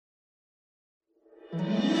He's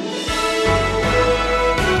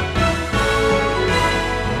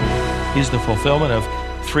the fulfillment of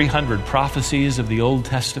 300 prophecies of the Old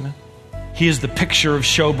Testament. He is the picture of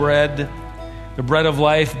showbread, the bread of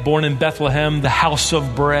life born in Bethlehem, the house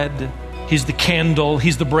of bread. He's the candle.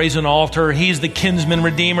 He's the brazen altar. He's the kinsman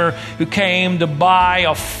redeemer who came to buy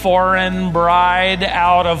a foreign bride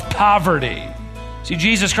out of poverty. See,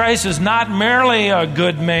 Jesus Christ is not merely a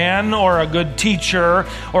good man or a good teacher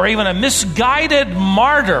or even a misguided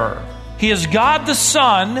martyr. He is God the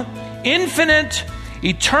Son, infinite,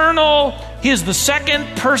 eternal. He is the second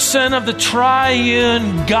person of the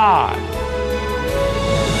triune God.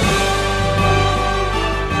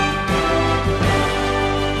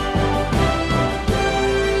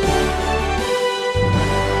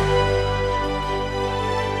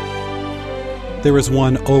 There is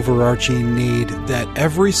one overarching need that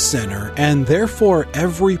every sinner, and therefore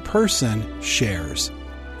every person, shares.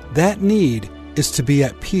 That need is to be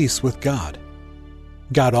at peace with God.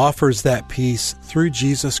 God offers that peace through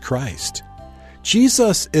Jesus Christ.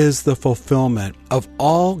 Jesus is the fulfillment of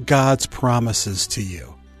all God's promises to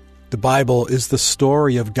you. The Bible is the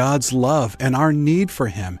story of God's love and our need for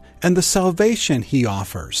Him and the salvation He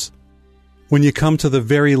offers. When you come to the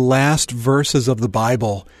very last verses of the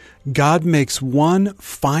Bible, God makes one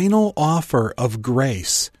final offer of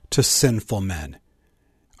grace to sinful men.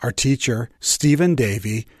 Our teacher, Stephen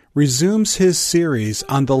Davey, resumes his series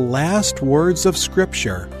on the last words of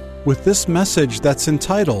Scripture with this message that's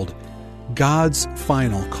entitled, God's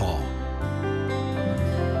Final Call.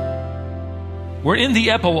 We're in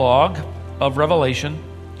the epilogue of Revelation,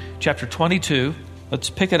 chapter 22.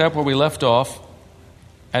 Let's pick it up where we left off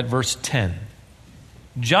at verse 10.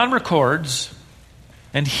 John records,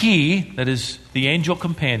 and he, that is the angel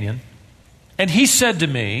companion, and he said to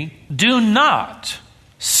me, do not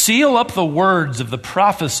seal up the words of the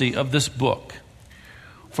prophecy of this book,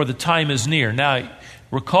 for the time is near. Now,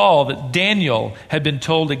 recall that Daniel had been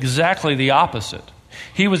told exactly the opposite.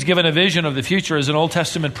 He was given a vision of the future as an Old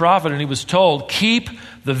Testament prophet, and he was told, keep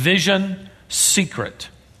the vision secret.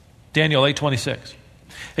 Daniel 8:26.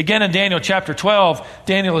 Again in Daniel chapter 12,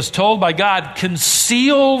 Daniel is told by God,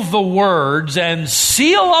 conceal the words and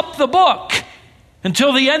seal up the book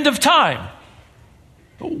until the end of time.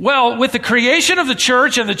 Well, with the creation of the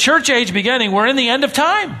church and the church age beginning, we're in the end of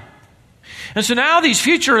time. And so now these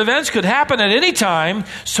future events could happen at any time,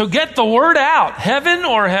 so get the word out. Heaven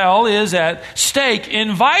or hell is at stake.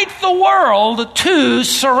 Invite the world to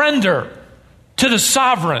surrender to the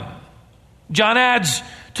sovereign. John adds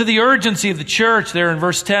to the urgency of the church there in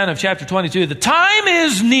verse 10 of chapter 22. The time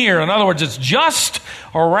is near. In other words, it's just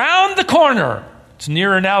around the corner. It's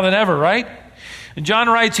nearer now than ever, right? And John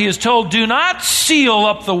writes, he is told, do not seal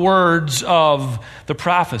up the words of the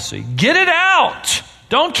prophecy. Get it out.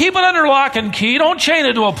 Don't keep it under lock and key. Don't chain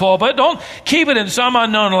it to a pulpit. Don't keep it in some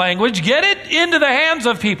unknown language. Get it into the hands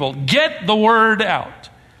of people. Get the word out.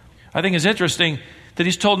 I think it's interesting that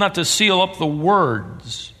he's told not to seal up the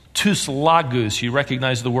words. Tous logos. You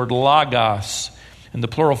recognize the word logos in the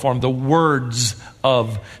plural form. The words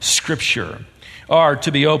of Scripture are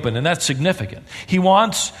to be open, and that's significant. He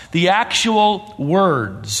wants the actual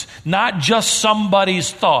words, not just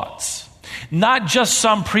somebody's thoughts, not just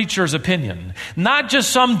some preacher's opinion, not just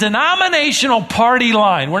some denominational party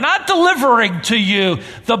line. We're not delivering to you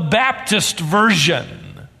the Baptist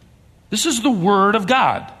version. This is the Word of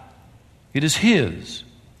God. It is His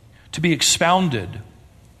to be expounded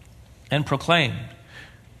and proclaimed,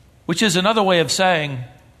 which is another way of saying,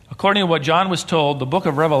 according to what John was told, the book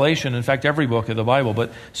of Revelation, in fact, every book of the Bible,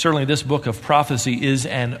 but certainly this book of prophecy is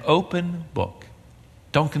an open book.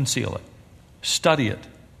 Don't conceal it. Study it.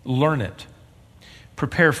 Learn it.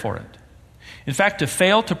 Prepare for it. In fact, to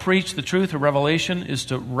fail to preach the truth of Revelation is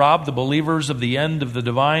to rob the believers of the end of the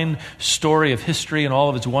divine story of history and all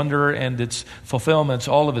of its wonder and its fulfillments,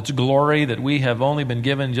 all of its glory that we have only been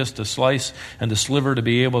given just a slice and a sliver to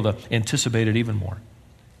be able to anticipate it even more.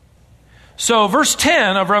 So verse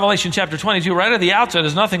 10 of Revelation chapter 22, right at the outset,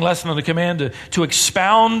 is nothing less than a command to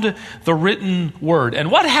expound the written word.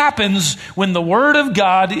 And what happens when the word of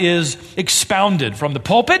God is expounded? From the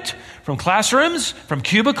pulpit, from classrooms, from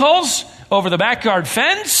cubicles, over the backyard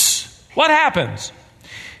fence? What happens?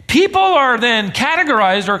 People are then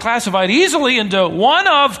categorized or classified easily into one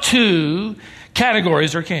of two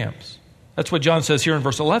categories or camps. That's what John says here in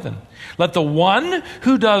verse 11. Let the one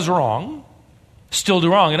who does wrong still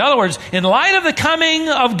do wrong. In other words, in light of the coming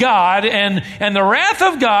of God and the wrath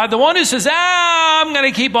of God, the one who says, I'm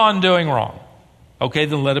going to keep on doing wrong. Okay,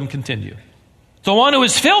 then let him continue. The one who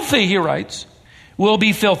is filthy, he writes, will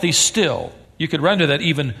be filthy still. You could render that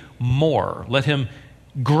even more. Let him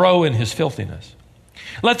grow in his filthiness.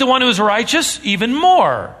 Let the one who is righteous even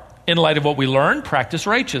more, in light of what we learned, practice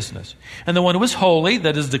righteousness. And the one who is holy,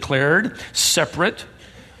 that is declared separate,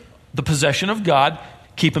 the possession of God,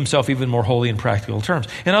 keep himself even more holy in practical terms.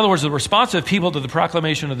 In other words, the response of people to the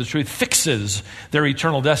proclamation of the truth fixes their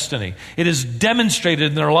eternal destiny. It is demonstrated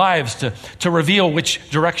in their lives to reveal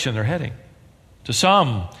which direction they're heading. To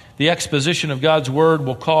some, the exposition of God's word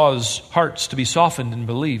will cause hearts to be softened in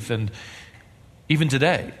belief. And even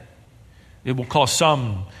today, it will cause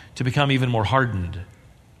some to become even more hardened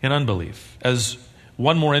in unbelief as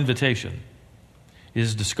one more invitation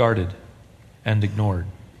is discarded and ignored.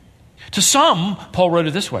 To some, Paul wrote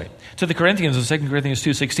it this way to the Corinthians in 2 Corinthians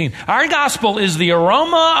 2:16, our gospel is the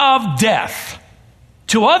aroma of death.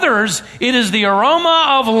 To others, it is the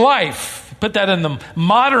aroma of life. Put that in the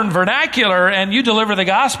modern vernacular, and you deliver the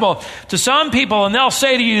gospel to some people, and they'll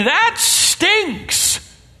say to you, that stinks.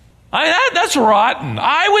 That's rotten.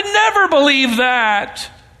 I would never believe that.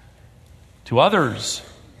 To others,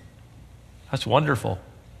 that's wonderful.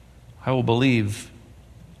 I will believe.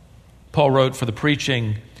 Paul wrote, for the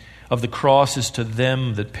preaching of the cross is to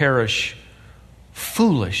them that perish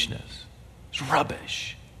foolishness. It's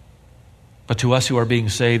rubbish. But to us who are being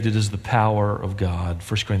saved, it is the power of God.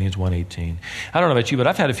 1 Corinthians 1:18. I don't know about you, but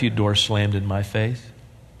I've had a few doors slammed in my face.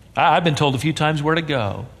 I've been told a few times where to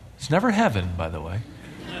go. It's never heaven, by the way.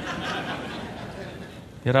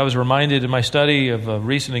 Yet I was reminded in my study of a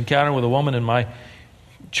recent encounter with a woman in my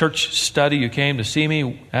church study who came to see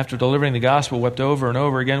me after delivering the gospel, wept over and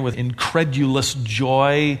over again with incredulous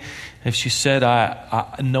joy. If she said,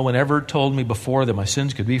 no one ever told me before that my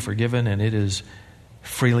sins could be forgiven, and it is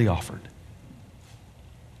freely offered.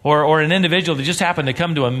 Or an individual that just happened to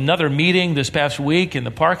come to another meeting this past week in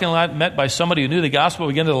the parking lot, met by somebody who knew the gospel,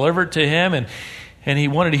 began to deliver it to him, and he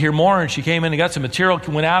wanted to hear more, and she came in and got some material,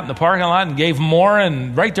 went out in the parking lot and gave more,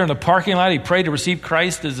 and right there in the parking lot, he prayed to receive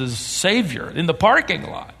Christ as his Savior in the parking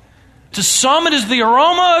lot. To some, it is the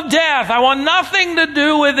aroma of death. I want nothing to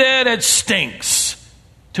do with it. It stinks.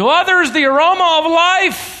 To others, the aroma of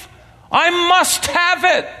life. I must have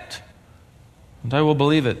it, and I will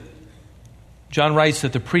believe it. John writes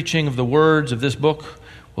that the preaching of the words of this book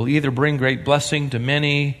will either bring great blessing to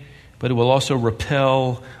many, but it will also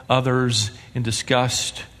repel others in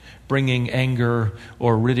disgust, bringing anger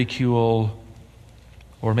or ridicule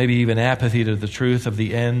or maybe even apathy to the truth of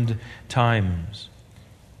the end times.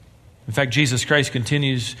 In fact, Jesus Christ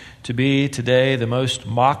continues to be today the most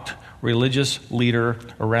mocked religious leader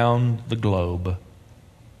around the globe.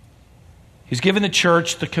 He's given the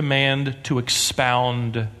church the command to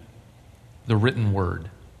expound the written word.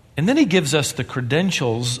 And then he gives us the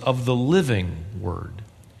credentials of the living word.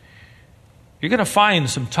 You're going to find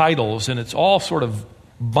some titles, and it's all sort of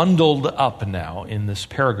bundled up now in this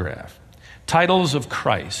paragraph. Titles of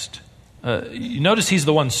Christ. You notice he's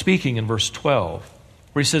the one speaking in verse 12,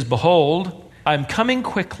 where he says, behold, I'm coming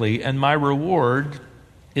quickly, and my reward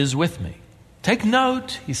is with me. Take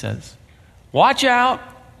note, he says. Watch out.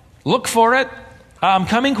 Look for it. I'm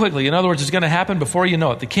coming quickly. In other words, it's going to happen before you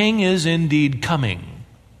know it. The king is indeed coming.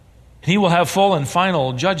 He will have full and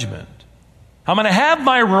final judgment. I'm going to have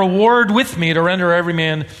my reward with me to render every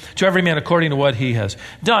man according to what he has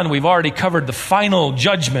done. We've already covered the final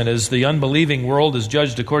judgment as the unbelieving world is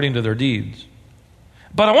judged according to their deeds.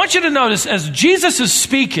 But I want you to notice, as Jesus is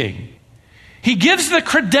speaking, he gives the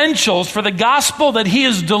credentials for the gospel that he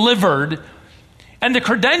has delivered, and the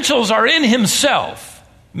credentials are in himself.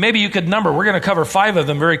 Maybe you could number. We're going to cover 5 of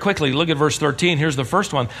them very quickly. Look at verse 13. Here's the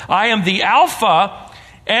first one. I am the Alpha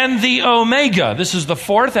and the Omega. This is the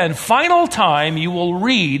 4th and final time you will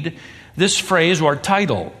read this phrase or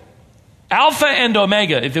title. Alpha and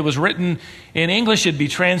Omega. If it was written in English, it'd be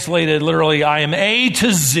translated literally, I am A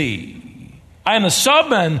to Z. I am the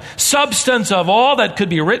sum and substance of all that could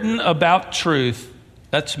be written about truth.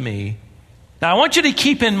 That's me. Now, I want you to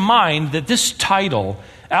keep in mind that this title,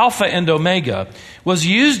 Alpha and Omega, was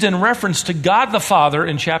used in reference to God the Father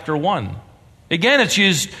in chapter 1. Again, it's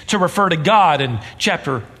used to refer to God in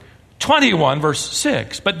chapter 21, verse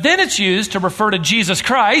 6. But then it's used to refer to Jesus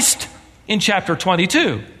Christ in chapter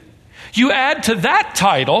 22. You add to that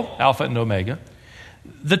title, Alpha and Omega,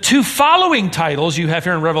 the 2 following titles you have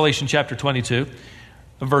here in Revelation chapter 22,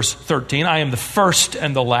 verse 13. I am the first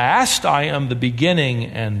and the last. I am the beginning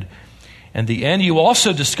and the end. You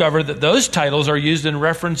also discover that those titles are used in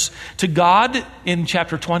reference to God in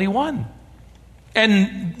chapter 21.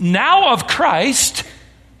 And now of Christ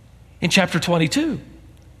in chapter 22.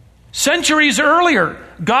 Centuries earlier,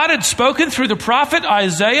 God had spoken through the prophet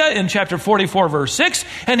Isaiah in chapter 44, verse 6,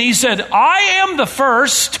 and he said, I am the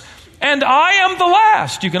first and I am the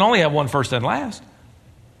last. You can only have one first and last.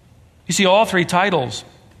 You see, all three titles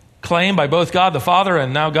claimed by both God the Father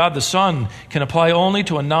and now God the Son can apply only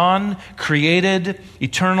to a non-created,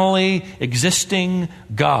 eternally existing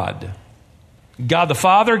God. God the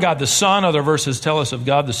Father, God the Son, other verses tell us of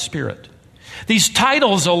God the Spirit. These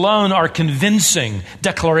titles alone are convincing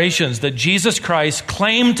declarations that Jesus Christ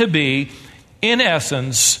claimed to be, in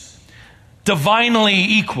essence, divinely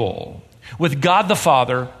equal with God the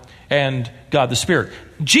Father and God the Spirit.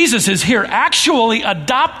 Jesus is here actually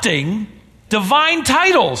adopting divine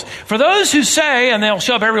titles. For those who say, and they'll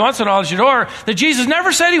show up every once in a while at your door, that Jesus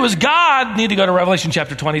never said he was God, need to go to Revelation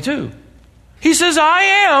chapter 22. He says, I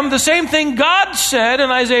am the same thing God said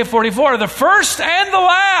in Isaiah 44, the first and the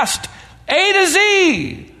last, A to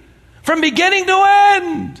Z, from beginning to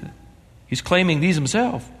end. He's claiming these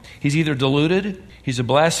himself. He's either deluded, he's a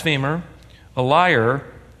blasphemer, a liar,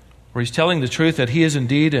 or he's telling the truth that he is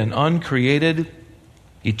indeed an uncreated,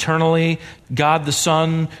 eternally God the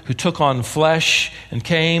Son who took on flesh and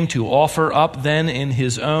came to offer up then in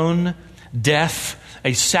his own death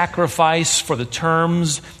a sacrifice for the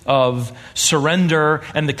terms of surrender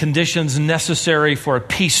and the conditions necessary for a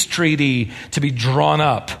peace treaty to be drawn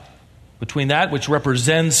up between that which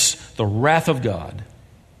represents the wrath of God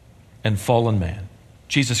and fallen man.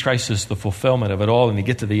 Jesus Christ is the fulfillment of it all, and you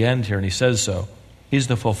get to the end here and he says so. He's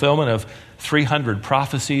the fulfillment of 300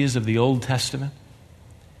 prophecies of the Old Testament.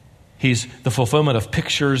 He's the fulfillment of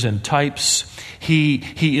pictures and types. He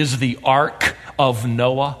is the ark of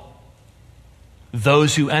Noah.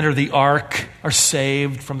 Those who enter the ark are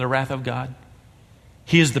saved from the wrath of God.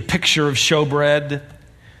 He is the picture of showbread,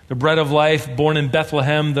 the bread of life born in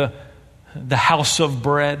Bethlehem, the house of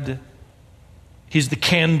bread. He's the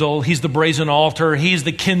candle. He's the brazen altar. He's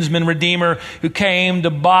the kinsman redeemer who came to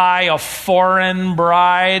buy a foreign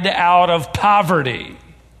bride out of poverty.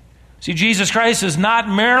 See, Jesus Christ is not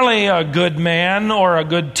merely a good man or a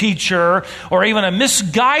good teacher or even a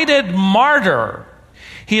misguided martyr.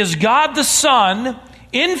 He is God the Son,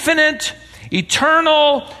 infinite,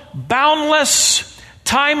 eternal, boundless,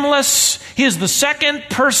 timeless. He is the second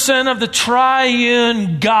person of the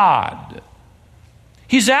triune God.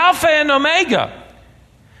 He's Alpha and Omega,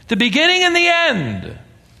 the beginning and the end,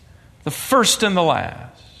 the first and the last.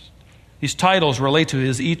 These titles relate to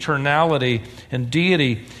his eternality and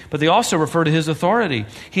deity, but they also refer to his authority.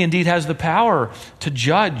 He indeed has the power to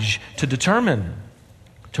judge, to determine,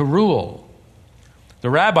 to rule.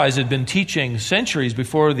 The rabbis had been teaching centuries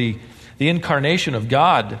before the incarnation of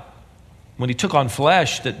God, when he took on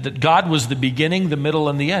flesh, that God was the beginning, the middle,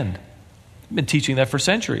 and the end. They've been teaching that for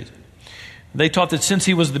centuries. They taught that since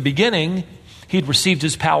he was the beginning, he'd received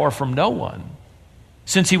his power from no one.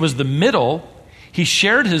 Since he was the middle, he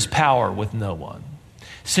shared his power with no one.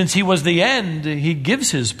 Since he was the end, he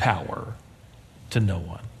gives his power to no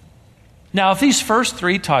one. Now, if these first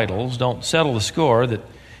three titles don't settle the score that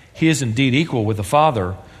he is indeed equal with the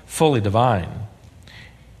Father, fully divine,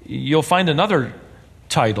 you'll find another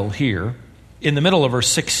title here in the middle of verse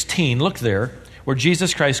 16. Look there, where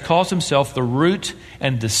Jesus Christ calls himself the root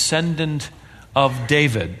and descendant of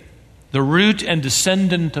David. The root and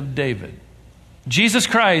descendant of David. Jesus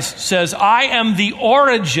Christ says, I am the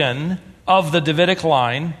origin of the Davidic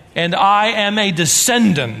line, and I am a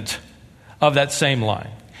descendant of that same line.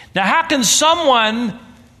 Now, how can someone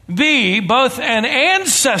be both an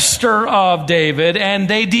ancestor of David and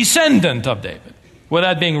a descendant of David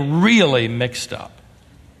without being really mixed up?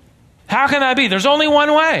 How can that be? There's only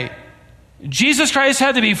one way. Jesus Christ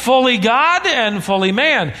had to be fully God and fully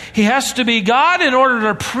man. He has to be God in order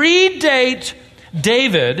to predate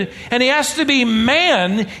David, and he has to be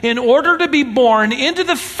man in order to be born into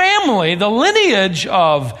the family, the lineage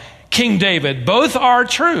of King David. Both are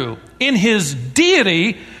true. In his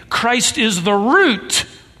deity, Christ is the root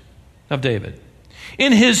of David.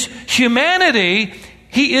 In his humanity,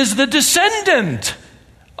 he is the descendant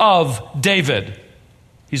of David.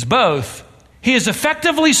 He's both. He is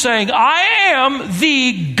effectively saying, I am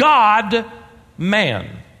the God-man.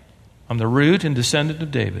 I'm the root and descendant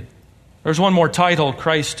of David. There's one more title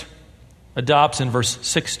Christ adopts in verse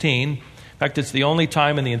 16. In fact, it's the only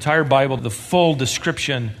time in the entire Bible the full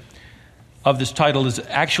description of this title is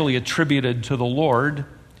actually attributed to the Lord.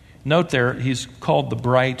 Note there, he's called the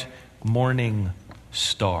bright morning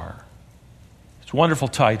star. It's a wonderful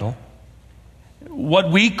title.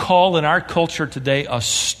 What we call in our culture today a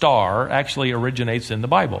star actually originates in the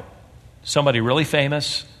Bible. Somebody really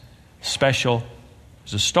famous, special,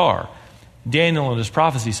 is a star. Daniel in his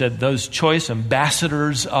prophecy said those choice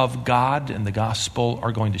ambassadors of God in the gospel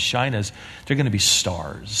are going to shine as they're going to be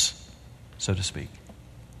stars, so to speak.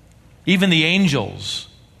 Even the angels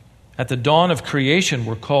at the dawn of creation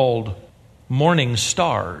were called morning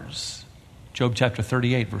stars. Job chapter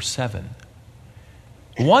 38, verse 7.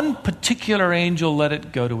 One particular angel let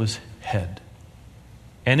it go to his head.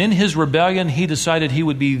 And in his rebellion, he decided he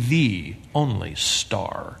would be the only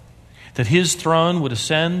star, that his throne would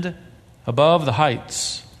ascend above the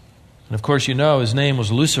heights. And of course, you know his name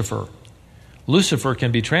was Lucifer. Lucifer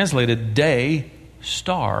can be translated day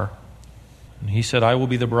star. And he said, I will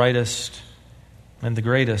be the brightest and the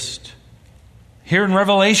greatest. Here in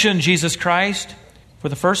Revelation, Jesus Christ, for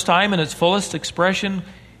the first time in its fullest expression,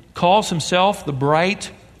 calls himself the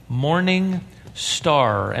bright morning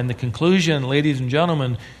star. And the conclusion, ladies and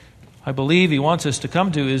gentlemen, I believe he wants us to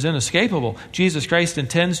come to is inescapable. Jesus Christ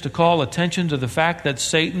intends to call attention to the fact that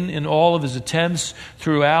Satan, in all of his attempts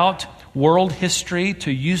throughout world history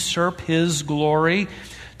to usurp his glory,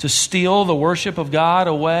 to steal the worship of God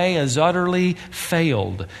away, has utterly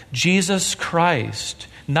failed. Jesus Christ,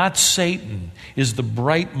 not Satan, is the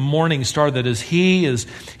bright morning star. That is, he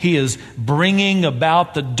is bringing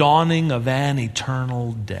about the dawning of an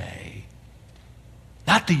eternal day.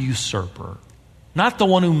 Not the usurper, not the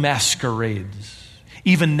one who masquerades,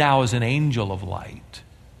 even now as an angel of light,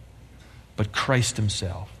 but Christ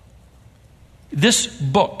himself. This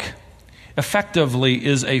book effectively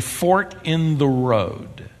is a fork in the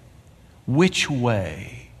road. Which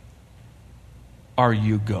way are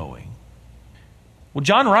you going? Well,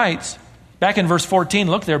 John writes, back in verse 14,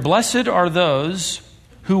 look there, blessed are those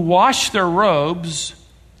who wash their robes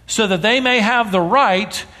so that they may have the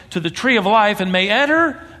right to the tree of life and may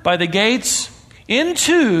enter by the gates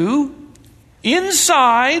inside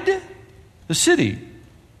the city.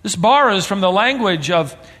 This borrows from the language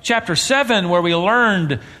of chapter 7, where we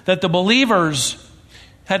learned that the believers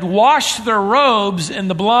had washed their robes in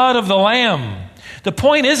the blood of the Lamb. The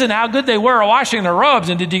point isn't how good they were at washing their robes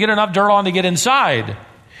and did you get enough dirt on to get inside.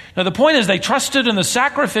 Now the point is they trusted in the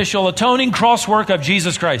sacrificial atoning cross work of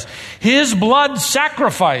Jesus Christ. His blood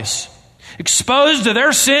sacrifice, exposed to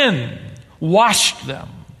their sin, washed them.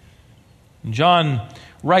 And John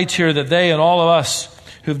writes here that they and all of us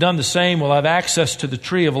who've done the same will have access to the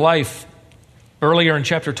tree of life. Earlier in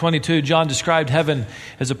chapter 22, John described heaven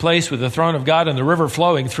as a place with the throne of God and the river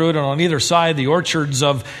flowing through it, and on either side the orchards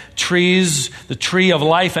of trees, the tree of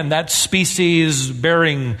life and that species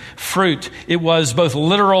bearing fruit. It was both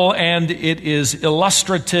literal and it is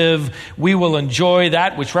illustrative. We will enjoy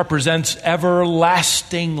that which represents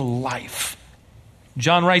everlasting life.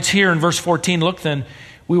 John writes here in verse 14, look then,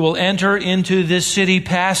 we will enter into this city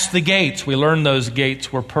past the gates. We learned those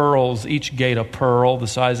gates were pearls, each gate a pearl the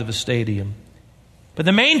size of a stadium. But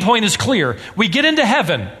the main point is clear. We get into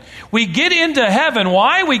heaven. We get into heaven.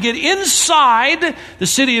 Why? We get inside the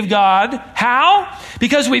city of God. How?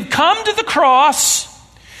 Because we've come to the cross,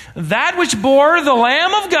 that which bore the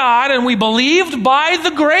Lamb of God, and we believed by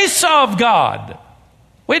the grace of God.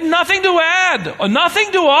 We had nothing to add,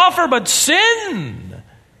 nothing to offer but sin.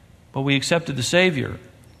 But we accepted the Savior.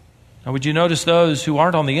 Now, would you notice those who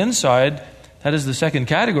aren't on the inside? That is the second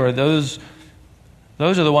category. Those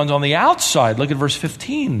are the ones on the outside. Look at verse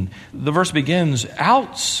 15. The verse begins,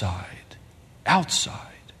 outside.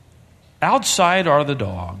 Outside. Outside are the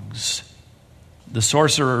dogs, the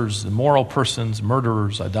sorcerers, the immoral persons,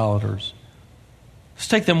 murderers, idolaters. Let's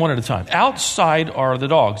take them one at a time. Outside are the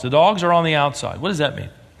dogs. The dogs are on the outside. What does that mean?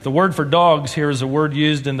 The word for dogs here is a word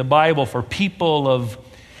used in the Bible for people of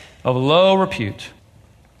low repute.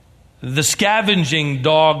 The scavenging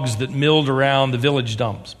dogs that milled around the village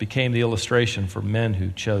dumps became the illustration for men who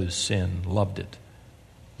chose sin, loved it,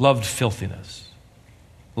 loved filthiness,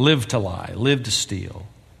 lived to lie, lived to steal,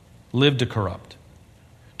 lived to corrupt.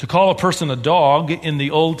 To call a person a dog in the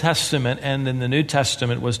Old Testament and in the New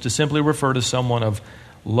Testament was to simply refer to someone of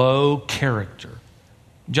low character.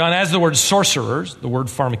 John adds the word sorcerers, the word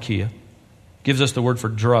pharmakia, gives us the word for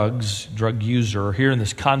drugs, drug user. Here in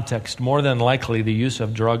this context, more than likely the use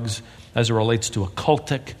of drugs as it relates to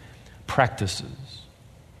occultic practices.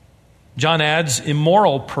 John adds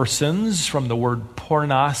immoral persons from the word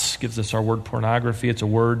pornos, gives us our word pornography. It's a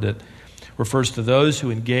word that refers to those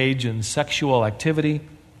who engage in sexual activity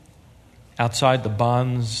outside the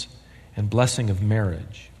bonds and blessing of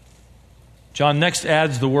marriage. John next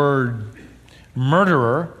adds the word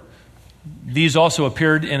murderer. These also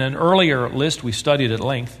appeared in an earlier list we studied at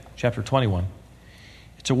length, chapter 21.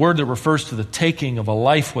 It's a word that refers to the taking of a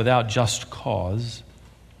life without just cause.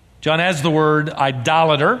 John adds the word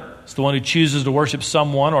idolater. It's the one who chooses to worship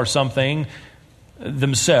someone or something,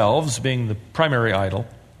 themselves being the primary idol,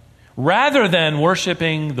 rather than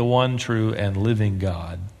worshiping the one true and living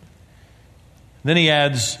God. Then he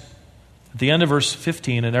adds, at the end of verse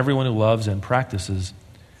 15, and everyone who loves and practices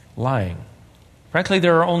lying. Frankly,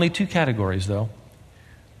 there are only two categories, though.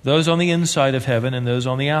 those on the inside of heaven and those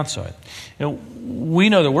on the outside. We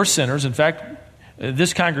know that we're sinners. In fact,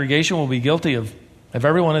 this congregation will be guilty of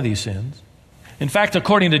every one of these sins. In fact,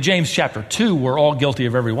 according to James chapter 2, we're all guilty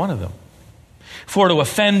of every one of them. For to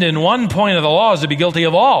offend in one point of the law is to be guilty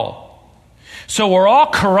of all. So we're all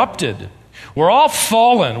corrupted. We're all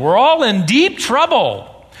fallen. We're all in deep trouble.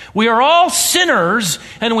 We are all sinners,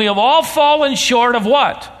 and we have all fallen short of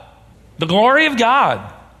what? The glory of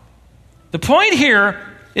God. The point here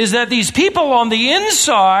is that these people on the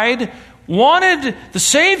inside wanted the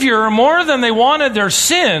Savior more than they wanted their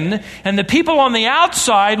sin, and the people on the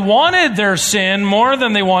outside wanted their sin more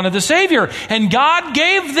than they wanted the Savior. And God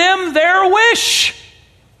gave them their wish.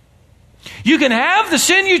 You can have the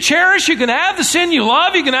sin you cherish, you can have the sin you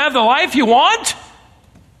love, you can have the life you want,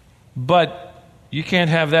 but you can't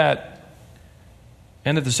have that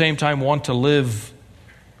and at the same time want to live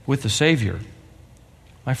with the Savior.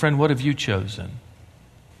 My friend, what have you chosen?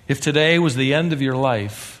 If today was the end of your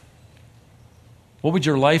life, what would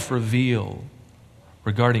your life reveal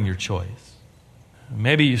regarding your choice?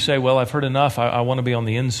 Maybe you say, well, I've heard enough. I want to be on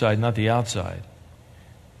the inside, not the outside.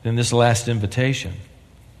 Then this last invitation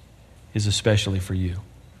is especially for you.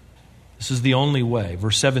 This is the only way.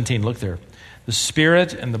 Verse 17, look there. The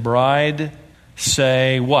Spirit and the bride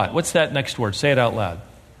say what? What's that next word? Say it out loud.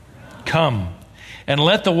 Come. And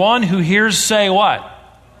let the one who hears say what?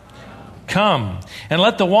 Come. And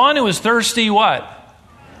let the one who is thirsty what?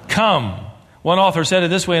 Come. One author said it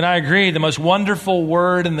this way, and I agree. The most wonderful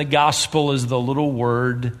word in the gospel is the little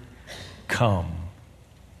word, come.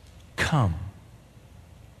 Come.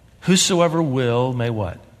 Whosoever will may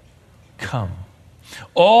what? Come.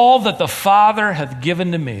 All that the Father hath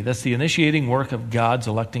given to me, that's the initiating work of God's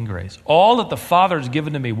electing grace. All that the Father has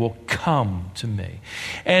given to me will come to me.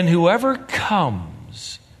 And whoever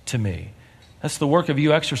comes to me, that's the work of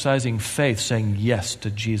you exercising faith, saying yes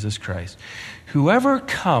to Jesus Christ. Whoever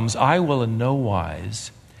comes, I will in no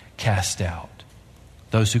wise cast out.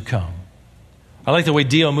 Those who come. I like the way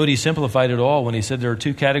D.L. Moody simplified it all when he said there are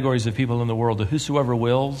two categories of people in the world, the whosoever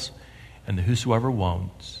wills and the whosoever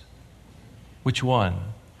won't. Which one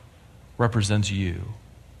represents you?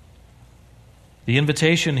 The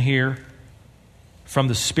invitation here from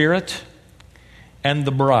the Spirit and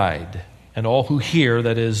the bride and all who hear,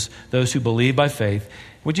 that is, those who believe by faith.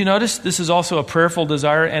 Would you notice this is also a prayerful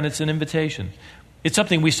desire and it's an invitation. It's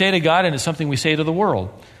something we say to God and it's something we say to the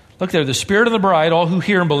world. Look there, the Spirit and the bride, all who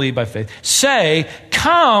hear and believe by faith, say,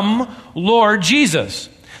 come, Lord Jesus.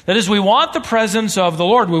 That is, we want the presence of the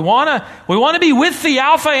Lord. We want to be with the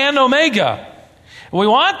Alpha and Omega. We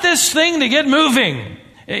want this thing to get moving.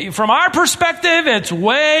 From our perspective, it's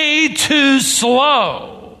way too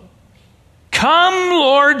slow. Come,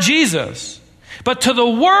 Lord Jesus. But to the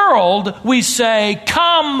world, we say,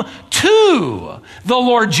 come to the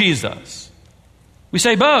Lord Jesus. We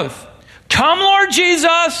say both. Come, Lord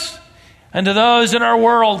Jesus. And to those in our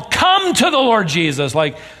world, come to the Lord Jesus.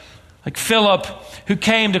 Like Philip, who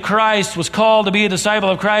came to Christ, was called to be a disciple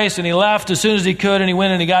of Christ, and he left as soon as he could, and he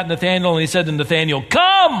went and he got Nathanael, and he said to Nathanael,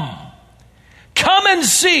 come and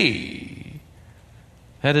see.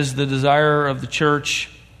 That is the desire of the church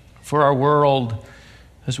for our world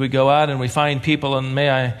as we go out and we find people. And may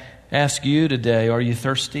I ask you today, are you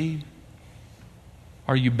thirsty?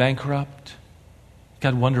 Are you bankrupt?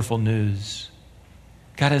 God, wonderful news.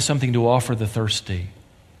 God has something to offer the thirsty,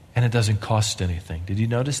 and it doesn't cost anything. Did you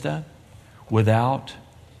notice that? Without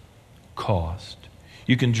cost.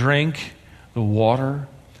 You can drink the water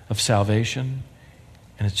of salvation,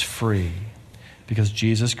 and it's free because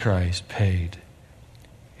Jesus Christ paid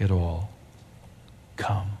it all.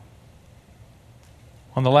 Come.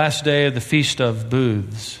 On the last day of the Feast of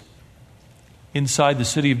Booths, inside the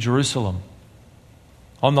city of Jerusalem,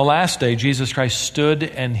 on the last day, Jesus Christ stood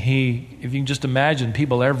and he, if you can just imagine,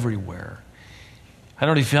 people everywhere. I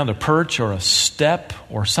don't know if he found a perch or a step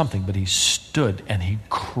or something, but he stood and he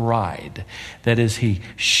cried. That is, he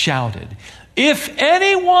shouted, if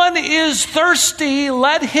anyone is thirsty,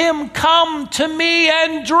 let him come to me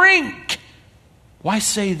and drink. Why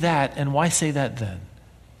say that and why say that then?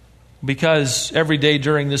 Because every day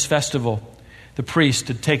during this festival, the priest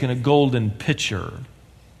had taken a golden pitcher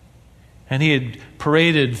and he had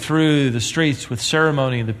paraded through the streets with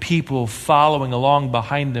ceremony, the people following along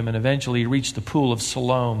behind him, and eventually he reached the pool of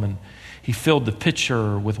Siloam and he filled the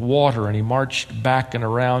pitcher with water and he marched back and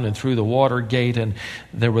around and through the water gate, and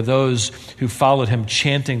there were those who followed him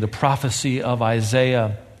chanting the prophecy of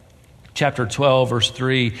Isaiah chapter 12, verse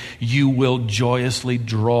 3, you will joyously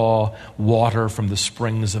draw water from the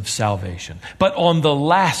springs of salvation. But on the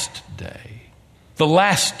last day,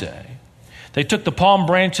 they took the palm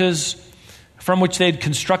branches from which they'd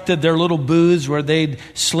constructed their little booths where they'd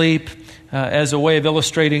sleep as a way of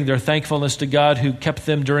illustrating their thankfulness to God who kept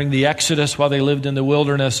them during the Exodus while they lived in the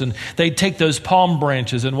wilderness. And they'd take those palm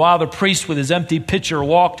branches, and while the priest with his empty pitcher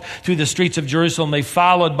walked through the streets of Jerusalem, they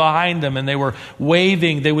followed behind him, and they would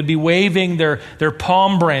be waving their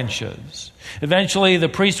palm branches. Eventually, the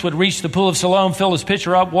priest would reach the pool of Siloam, fill his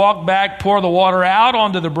pitcher up, walk back, pour the water out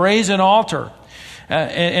onto the brazen altar.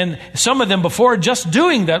 And some of them, before just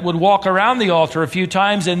doing that, would walk around the altar a few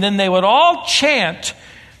times, and then they would all chant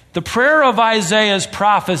the prayer of Isaiah's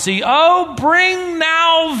prophecy, "Oh, bring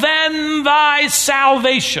now then thy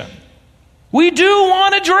salvation." We do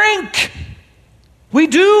want a drink. We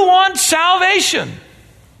do want salvation.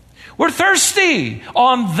 We're thirsty.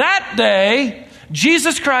 On that day,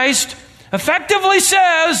 Jesus Christ effectively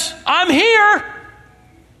says, "I'm here.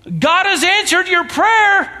 God has answered your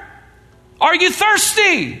prayer. Are you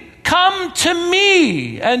thirsty? Come to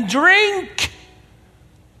me and drink,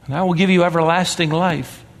 and I will give you everlasting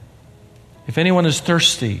life. If anyone is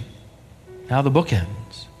thirsty," now the book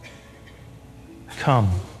ends. "Come.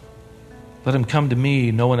 Let him come to me.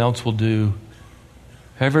 No one else will do.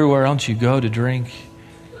 Everywhere else you go to drink,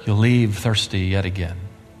 you'll leave thirsty yet again."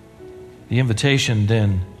 The invitation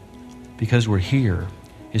then, because we're here,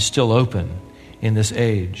 is still open in this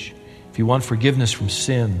age. If you want forgiveness from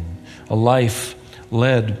sin, a life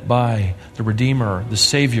led by the Redeemer, the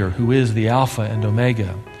Savior, who is the Alpha and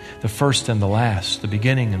Omega, the first and the last, the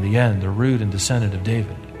beginning and the end, the root and descendant of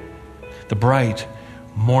David, the bright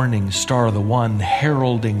morning star, the one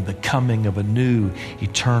heralding the coming of a new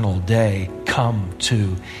eternal day, come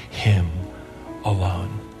to him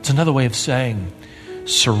alone. It's another way of saying,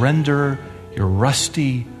 surrender your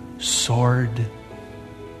rusty sword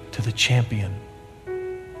to the champion.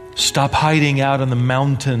 Stop hiding out in the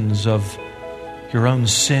mountains of your own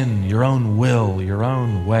sin, your own will, your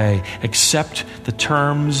own way. Accept the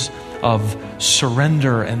terms of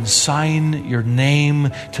surrender and sign your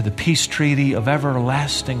name to the peace treaty of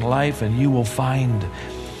everlasting life, and you will find,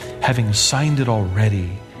 having signed it already,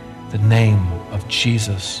 the name of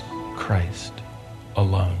Jesus Christ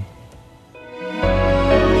alone.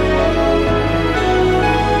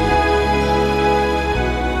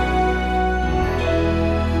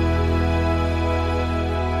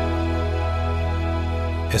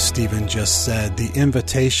 As Stephen just said, the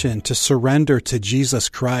invitation to surrender to Jesus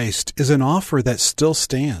Christ is an offer that still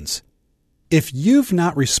stands. If you've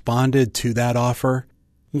not responded to that offer,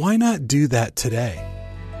 why not do that today?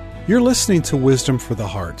 You're listening to Wisdom for the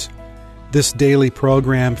Heart. This daily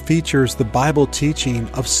program features the Bible teaching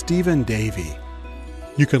of Stephen Davey.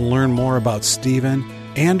 You can learn more about Stephen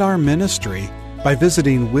and our ministry by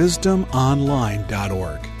visiting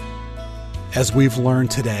wisdomonline.org. As we've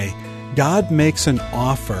learned today, God makes an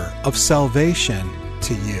offer of salvation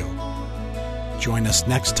to you. Join us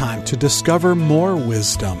next time to discover more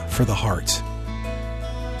wisdom for the heart.